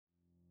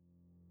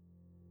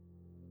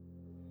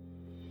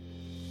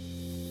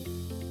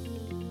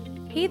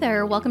Hey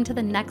there, welcome to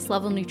the Next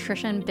Level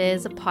Nutrition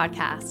Biz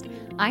podcast.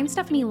 I'm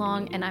Stephanie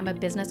Long and I'm a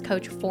business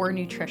coach for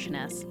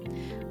nutritionists.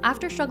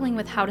 After struggling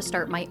with how to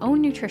start my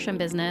own nutrition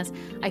business,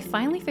 I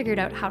finally figured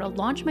out how to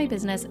launch my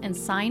business and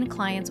sign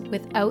clients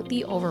without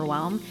the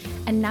overwhelm,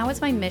 and now it's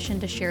my mission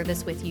to share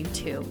this with you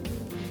too.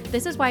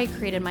 This is why I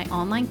created my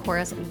online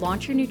course,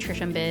 Launch Your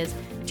Nutrition Biz,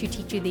 to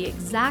teach you the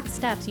exact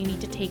steps you need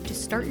to take to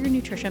start your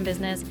nutrition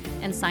business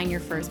and sign your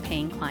first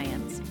paying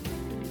clients.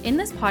 In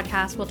this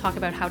podcast, we'll talk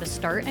about how to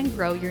start and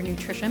grow your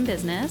nutrition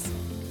business,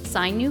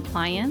 sign new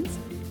clients,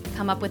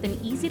 come up with an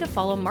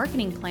easy-to-follow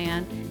marketing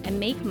plan, and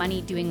make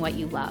money doing what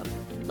you love.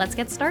 Let's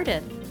get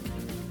started.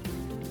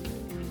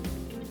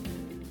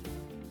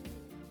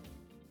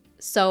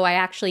 So I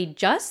actually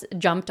just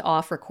jumped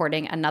off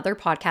recording another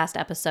podcast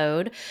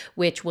episode,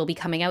 which will be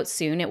coming out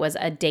soon. It was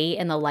a day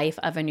in the life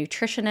of a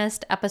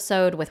nutritionist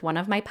episode with one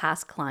of my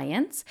past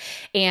clients.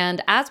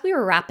 And as we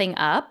were wrapping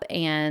up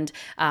and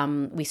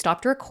we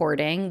stopped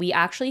recording, we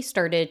actually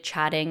started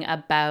chatting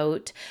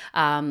about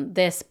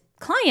this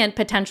client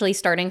potentially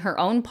starting her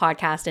own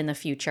podcast in the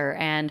future.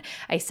 And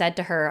I said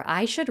to her,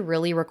 I should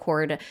really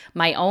record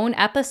my own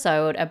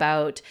episode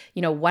about,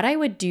 what I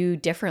would do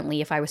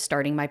differently if I was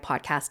starting my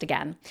podcast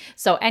again.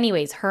 So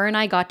anyways, her and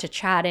I got to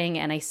chatting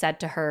and I said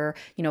to her,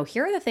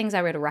 here are the things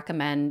I would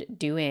recommend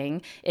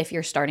doing if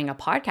you're starting a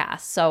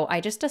podcast. So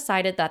I just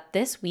decided that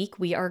this week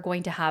we are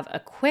going to have a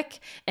quick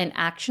and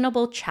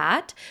actionable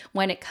chat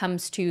when it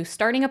comes to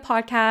starting a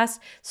podcast,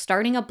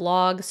 starting a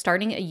blog,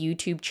 starting a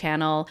YouTube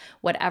channel,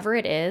 whatever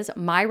it is,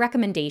 my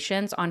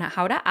recommendations on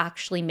how to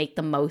actually make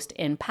the most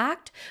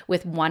impact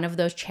with one of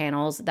those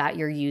channels that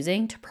you're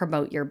using to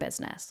promote your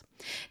business.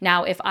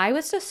 Now, if I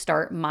was to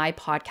start my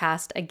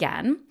podcast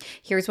again,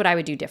 here's what I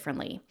would do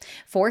differently.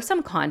 For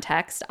some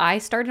context, I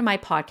started my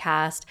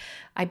podcast,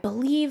 I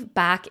believe,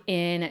 back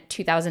in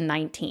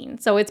 2019.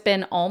 So it's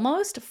been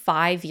almost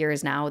 5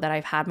 years now that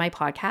I've had my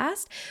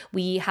podcast.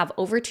 We have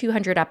over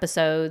 200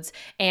 episodes,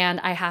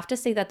 and I have to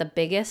say that the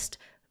biggest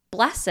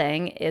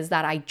blessing is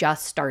that I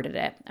just started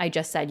it. I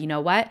just said, you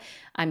know what?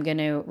 I'm going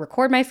to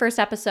record my first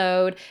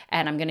episode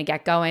and I'm going to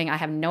get going. I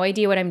have no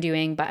idea what I'm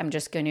doing, but I'm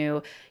just going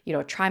to,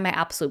 try my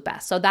absolute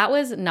best. So that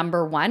was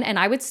number one. And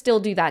I would still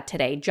do that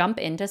today. Jump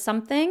into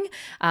something,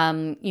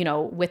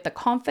 with the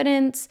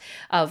confidence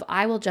of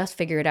I will just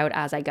figure it out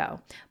as I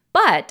go.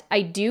 But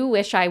I do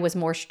wish I was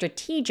more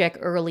strategic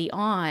early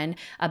on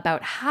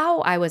about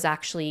how I was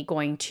actually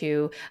going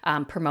to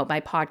promote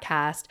my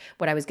podcast,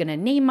 what I was going to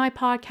name my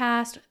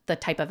podcast, the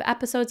type of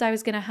episodes I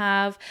was going to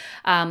have.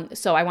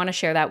 So I want to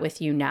share that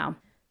with you now.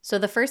 So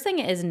the first thing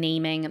is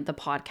naming the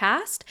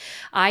podcast.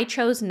 I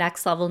chose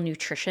Next Level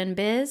Nutrition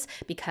Biz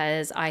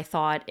because I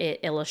thought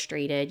it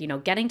illustrated,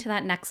 getting to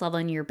that next level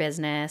in your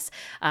business.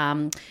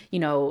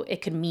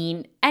 It could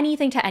mean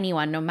anything to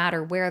anyone, no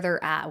matter where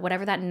they're at,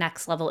 whatever that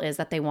next level is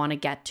that they want to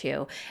get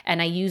to.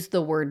 And I used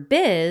the word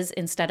biz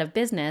instead of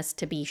business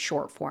to be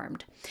short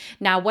formed.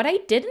 Now, what I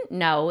didn't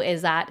know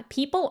is that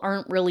people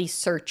aren't really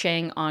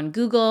searching on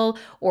Google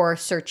or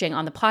searching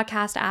on the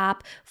podcast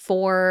app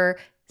for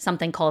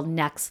something called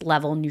Next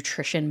Level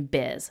Nutrition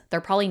Biz.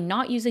 They're probably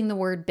not using the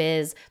word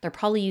biz. They're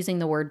probably using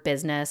the word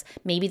business.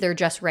 Maybe they're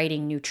just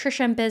writing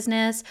nutrition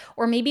business,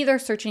 or maybe they're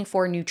searching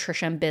for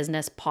nutrition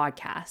business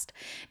podcast.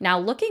 Now,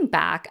 looking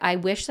back, I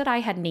wish that I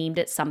had named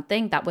it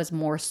something that was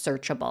more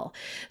searchable.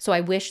 So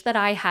I wish that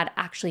I had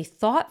actually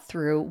thought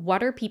through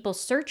what are people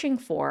searching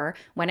for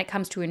when it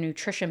comes to a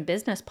nutrition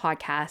business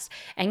podcast,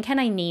 and can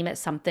I name it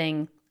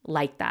something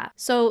like that?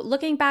 So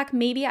looking back,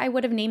 maybe I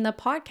would have named the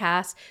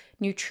podcast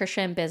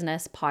Nutrition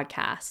Business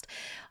Podcast.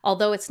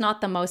 Although it's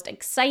not the most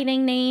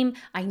exciting name,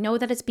 I know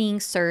that it's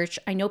being searched.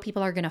 I know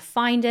people are going to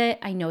find it.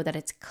 I know that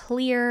it's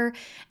clear.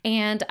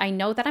 And I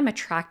know that I'm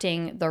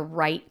attracting the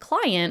right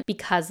client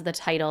because the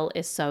title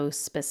is so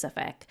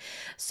specific.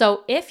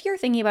 So if you're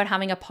thinking about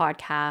having a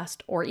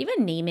podcast or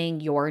even naming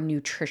your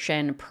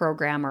nutrition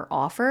program or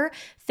offer,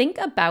 think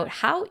about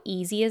how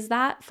easy is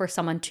that for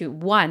someone to,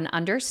 one,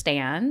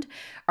 understand.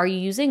 Are you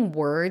using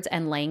words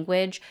and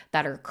language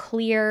that are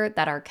clear,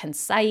 that are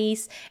concise?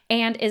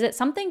 And is it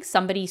something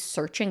somebody's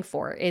searching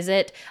for? Is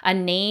it a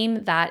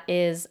name that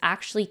is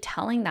actually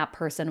telling that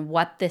person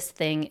what this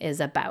thing is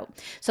about?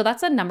 So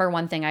that's the number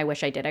one thing I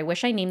wish I did. I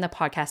wish I named the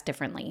podcast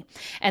differently.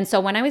 And so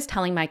when I was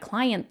telling my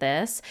client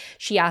this,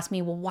 she asked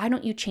me, well, why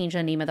don't you change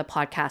the name of the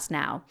podcast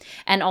now?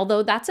 And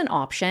although that's an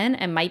option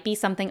and might be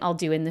something I'll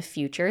do in the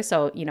future,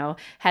 so,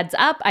 heads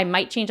up, I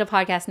might change a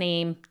podcast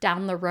name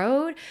down the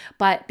road.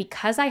 But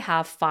because I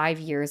have 5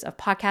 years of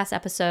podcast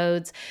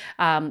episodes,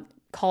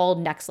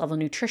 called Next Level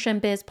Nutrition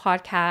Biz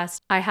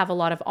Podcast, I have a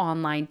lot of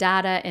online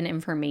data and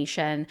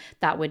information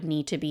that would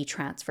need to be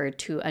transferred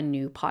to a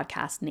new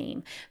podcast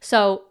name.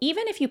 So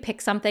even if you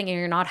pick something and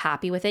you're not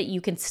happy with it, you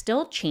can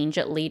still change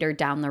it later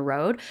down the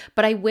road.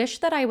 But I wish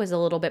that I was a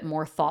little bit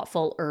more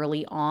thoughtful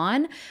early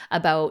on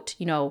about,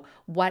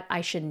 what I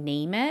should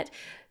name it,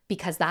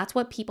 because that's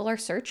what people are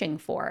searching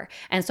for.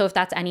 And so if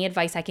that's any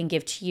advice I can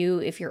give to you,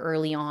 if you're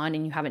early on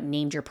and you haven't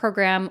named your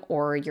program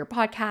or your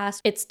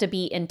podcast, it's to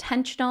be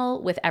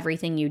intentional with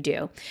everything you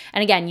do.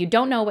 And again, you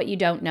don't know what you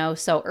don't know.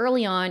 So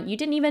early on, you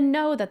didn't even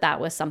know that that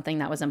was something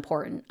that was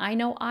important. I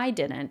know I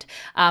didn't.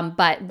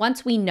 But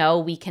once we know,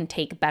 we can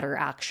take better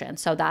action.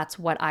 So that's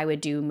what I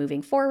would do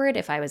moving forward.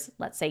 If I was,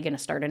 let's say, going to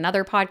start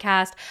another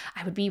podcast,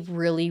 I would be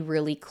really,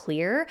 really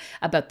clear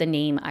about the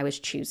name I was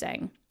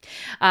choosing.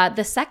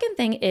 The second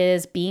thing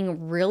is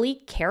being really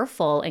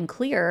careful and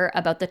clear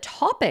about the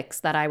topics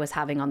that I was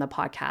having on the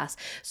podcast.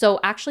 So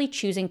actually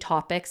choosing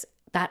topics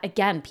that,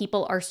 again,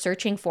 people are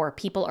searching for,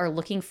 people are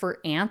looking for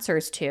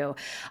answers to.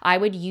 I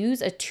would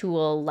use a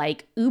tool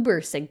like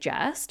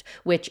Ubersuggest,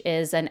 which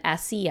is an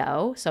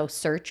SEO, so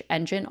search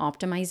engine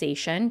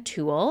optimization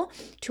tool,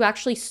 to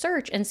actually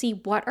search and see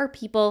what are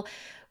people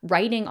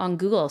writing on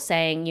Google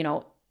saying,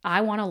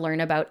 I want to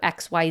learn about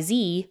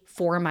XYZ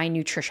for my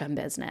nutrition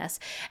business.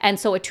 And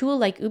so a tool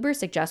like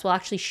Ubersuggest will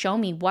actually show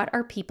me what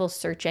are people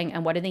searching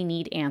and what do they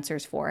need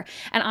answers for.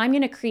 And I'm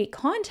going to create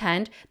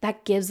content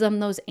that gives them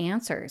those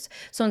answers.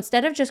 So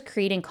instead of just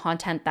creating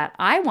content that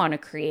I want to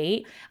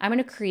create, I'm going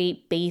to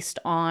create based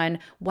on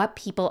what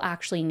people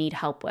actually need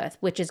help with,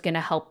 which is going to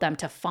help them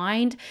to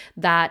find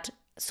that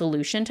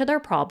solution to their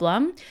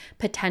problem,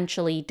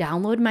 potentially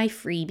download my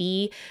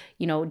freebie,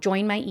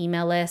 join my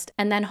email list,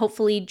 and then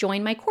hopefully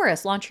join my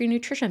course, Launch Your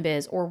Nutrition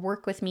Biz, or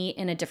work with me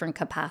in a different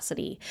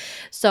capacity.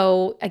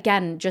 So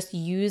again, just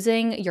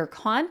using your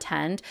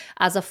content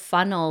as a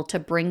funnel to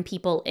bring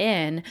people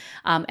in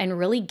and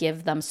really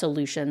give them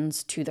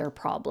solutions to their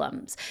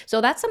problems.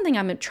 So that's something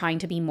I'm trying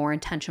to be more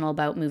intentional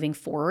about moving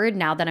forward.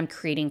 Now that I'm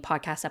creating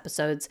podcast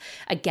episodes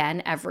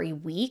again every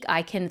week,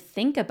 I can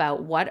think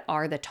about what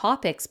are the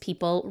topics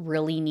people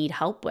really need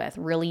help with,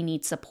 really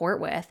need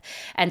support with,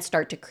 and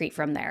start to create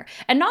from there.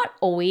 And not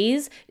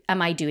always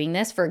am I doing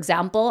this. For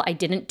example, I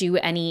didn't do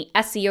any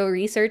SEO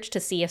research to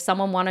see if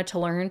someone wanted to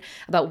learn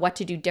about what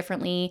to do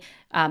differently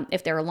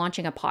if they were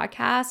launching a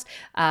podcast,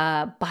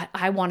 but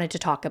I wanted to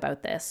talk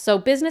about this. So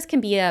business can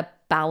be a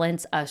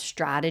balance, a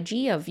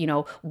strategy of,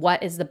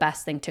 what is the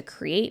best thing to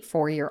create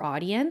for your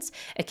audience.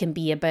 It can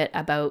be a bit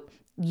about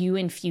you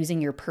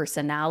infusing your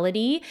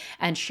personality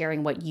and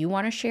sharing what you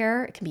want to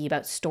share. It can be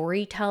about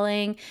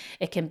storytelling.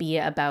 It can be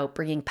about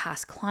bringing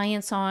past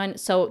clients on.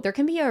 So there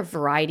can be a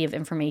variety of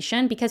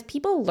information because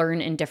people learn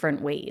in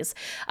different ways.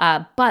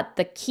 But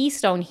the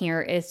keystone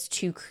here is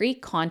to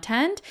create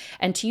content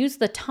and to use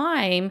the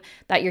time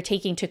that you're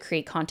taking to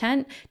create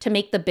content to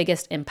make the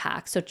biggest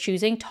impact. So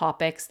choosing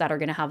topics that are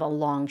going to have a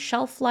long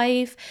shelf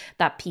life,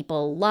 that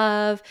people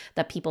love,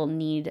 that people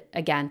need,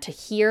 again, to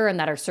hear and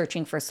that are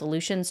searching for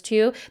solutions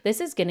to.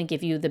 This is going to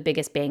give you the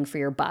biggest bang for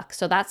your buck.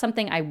 So that's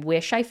something I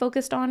wish I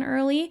focused on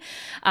early.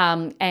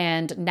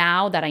 And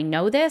now that I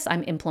know this,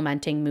 I'm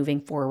implementing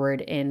moving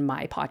forward in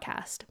my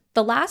podcast.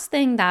 The last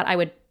thing that I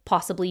would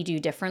possibly do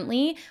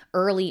differently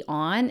early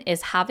on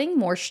is having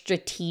more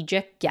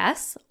strategic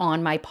guests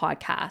on my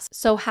podcast.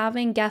 So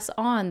having guests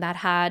on that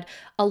had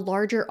a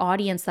larger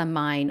audience than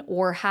mine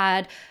or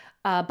had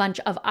a bunch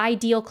of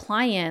ideal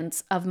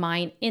clients of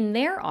mine in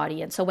their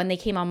audience. So when they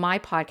came on my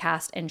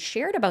podcast and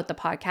shared about the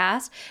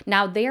podcast,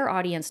 now their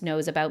audience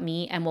knows about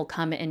me and will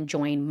come and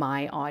join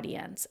my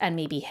audience and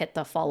maybe hit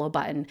the follow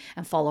button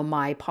and follow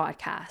my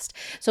podcast.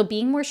 So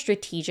being more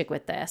strategic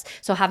with this.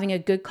 So having a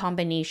good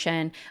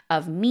combination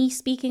of me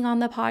speaking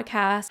on the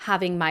podcast,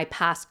 having my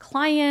past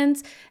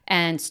clients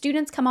and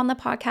students come on the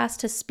podcast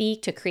to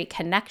speak, to create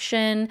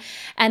connection,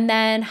 and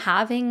then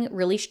having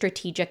really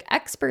strategic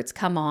experts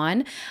come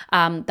on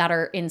that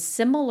are in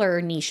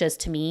similar niches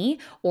to me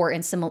or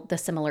in the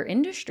similar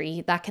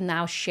industry that can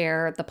now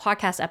share the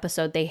podcast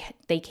episode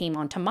they came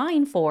onto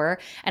mine for,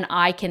 and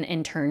I can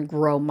in turn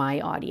grow my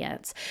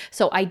audience.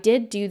 So I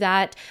did do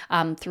that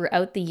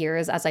throughout the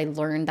years as I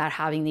learned that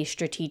having these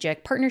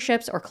strategic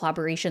partnerships or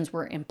collaborations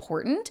were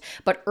important.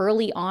 But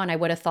early on, I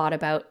would have thought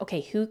about, okay,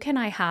 who can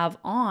I have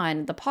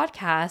on the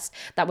podcast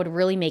that would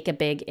really make a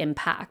big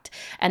impact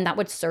and that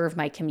would serve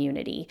my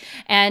community?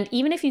 And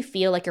even if you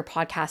feel like your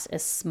podcast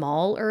is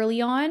small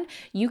early on,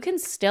 you can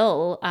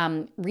still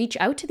reach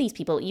out to these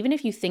people. Even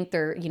if you think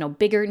they're,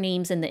 bigger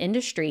names in the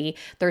industry,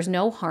 there's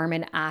no harm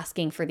in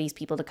asking for these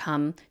people to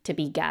come to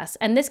be guests.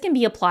 And this can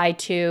be applied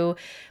to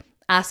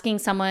asking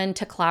someone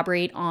to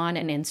collaborate on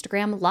an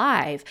Instagram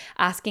live,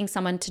 asking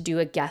someone to do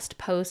a guest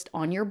post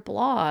on your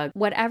blog,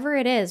 whatever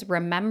it is,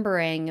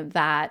 remembering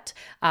that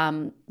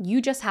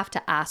you just have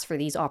to ask for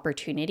these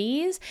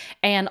opportunities.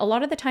 And a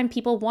lot of the time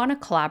people want to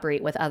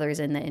collaborate with others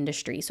in the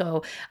industry.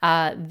 So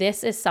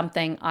this is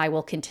something I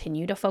will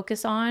continue to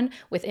focus on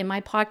within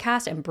my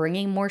podcast and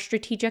bringing more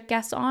strategic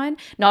guests on,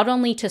 not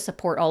only to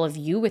support all of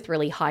you with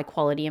really high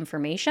quality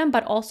information,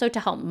 but also to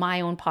help my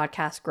own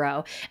podcast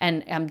grow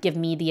and give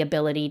me the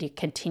ability to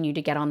continue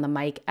to get on the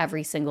mic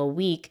every single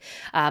week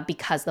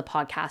because the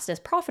podcast is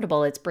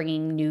profitable. It's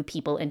bringing new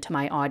people into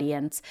my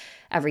audience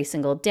every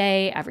single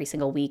day, every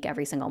single week,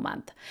 every single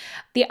month.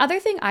 The other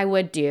thing I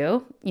would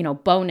do,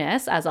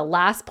 bonus as a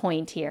last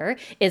point here,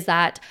 is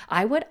that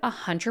I would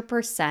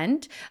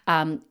 100%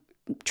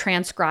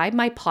 transcribe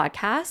my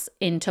podcasts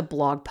into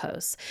blog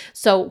posts.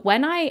 So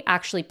when I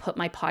actually put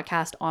my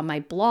podcast on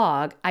my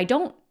blog, I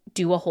don't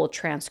do a whole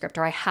transcript,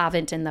 or I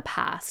haven't in the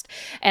past.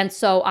 And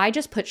so I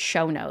just put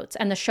show notes,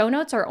 and the show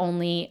notes are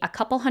only a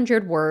couple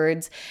hundred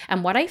words.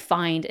 And what I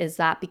find is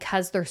that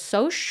because they're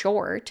so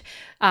short,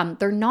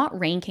 they're not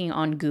ranking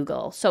on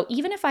Google. So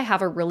even if I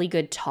have a really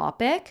good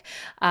topic,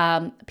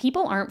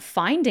 people aren't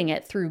finding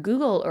it through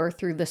Google or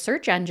through the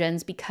search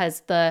engines because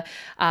the,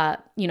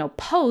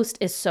 post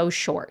is so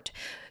short.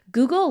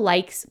 Google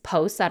likes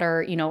posts that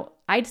are,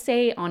 I'd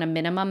say on a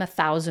minimum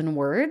 1,000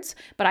 words,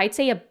 but I'd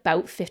say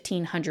about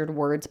 1,500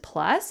 words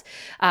plus,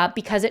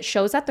 because it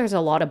shows that there's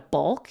a lot of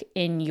bulk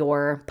in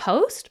your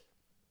post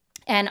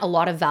and a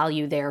lot of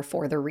value there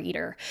for the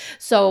reader.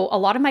 So a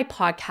lot of my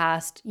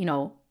podcast,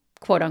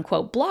 quote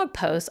unquote blog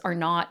posts are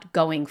not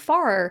going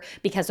far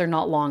because they're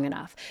not long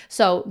enough.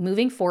 So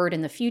moving forward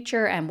in the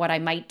future, and what I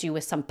might do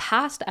with some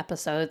past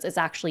episodes is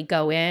actually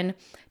go in,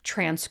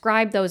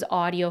 transcribe those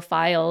audio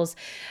files,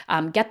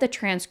 get the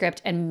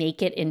transcript, and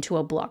make it into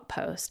a blog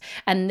post.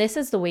 And this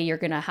is the way you're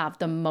going to have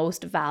the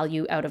most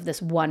value out of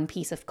this one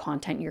piece of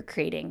content you're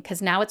creating.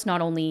 Because now it's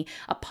not only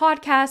a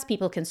podcast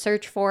people can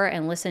search for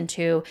and listen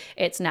to,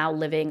 it's now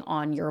living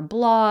on your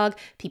blog.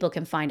 People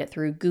can find it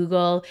through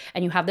Google,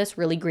 and you have this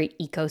really great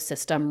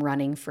ecosystem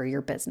running for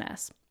your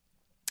business.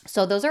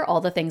 So those are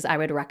all the things I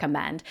would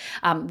recommend.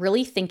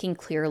 Really thinking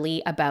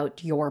clearly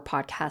about your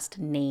podcast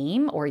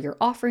name or your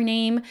offer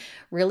name,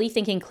 really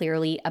thinking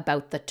clearly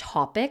about the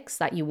topics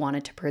that you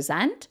wanted to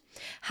present,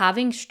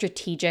 having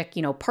strategic,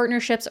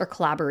 partnerships or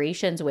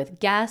collaborations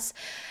with guests,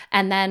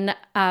 and then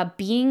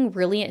being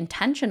really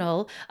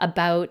intentional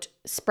about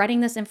spreading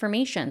this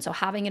information. So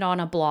having it on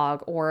a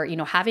blog or,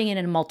 having it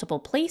in multiple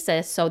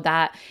places so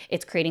that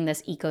it's creating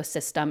this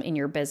ecosystem in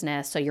your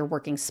business. So you're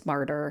working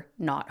smarter,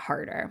 not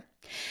harder.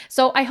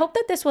 So I hope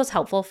that this was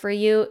helpful for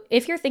you.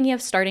 If you're thinking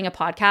of starting a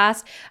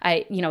podcast,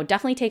 I,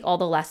 definitely take all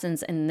the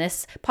lessons in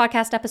this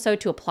podcast episode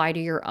to apply to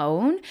your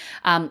own.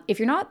 If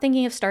you're not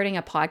thinking of starting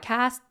a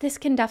podcast, this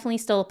can definitely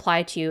still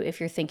apply to you if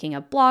you're thinking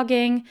of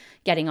blogging,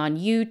 getting on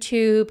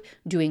YouTube,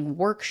 doing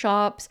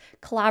workshops,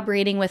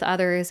 collaborating with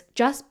others.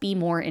 Just be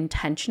more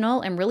intentional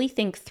and really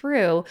think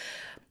through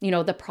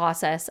the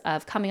process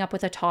of coming up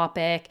with a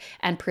topic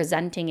and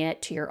presenting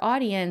it to your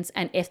audience,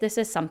 and if this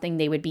is something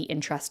they would be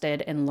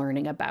interested in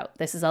learning about.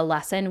 This is a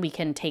lesson we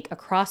can take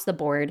across the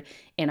board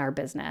in our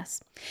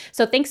business.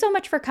 So thanks so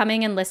much for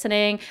coming and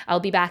listening. I'll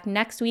be back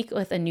next week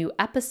with a new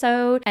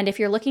episode. And if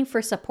you're looking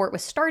for support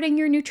with starting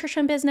your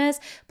nutrition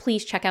business,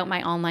 please check out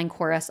my online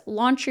course,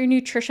 Launch Your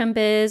Nutrition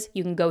Biz.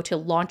 You can go to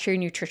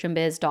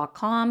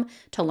launchyournutritionbiz.com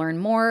to learn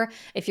more.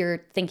 If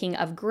you're thinking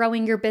of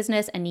growing your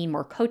business and need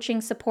more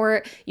coaching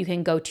support, you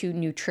can go to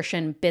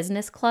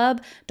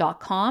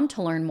nutritionbusinessclub.com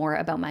to learn more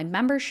about my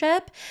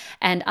membership.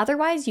 And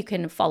otherwise, you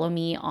can follow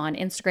me on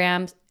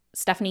Instagram,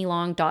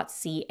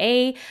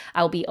 stephanielong.ca.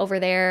 I'll be over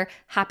there,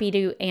 happy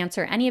to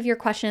answer any of your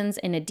questions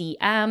in a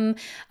DM.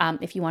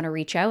 If you want to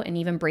reach out and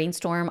even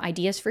brainstorm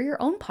ideas for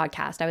your own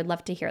podcast, I would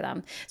love to hear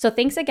them. So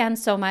thanks again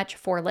so much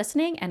for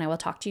listening, and I will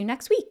talk to you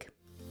next week.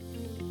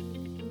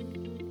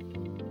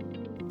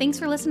 Thanks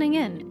for listening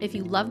in. If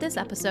you love this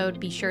episode,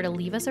 be sure to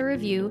leave us a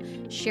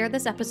review, share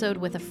this episode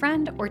with a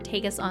friend, or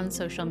tag us on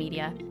social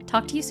media.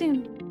 Talk to you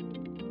soon.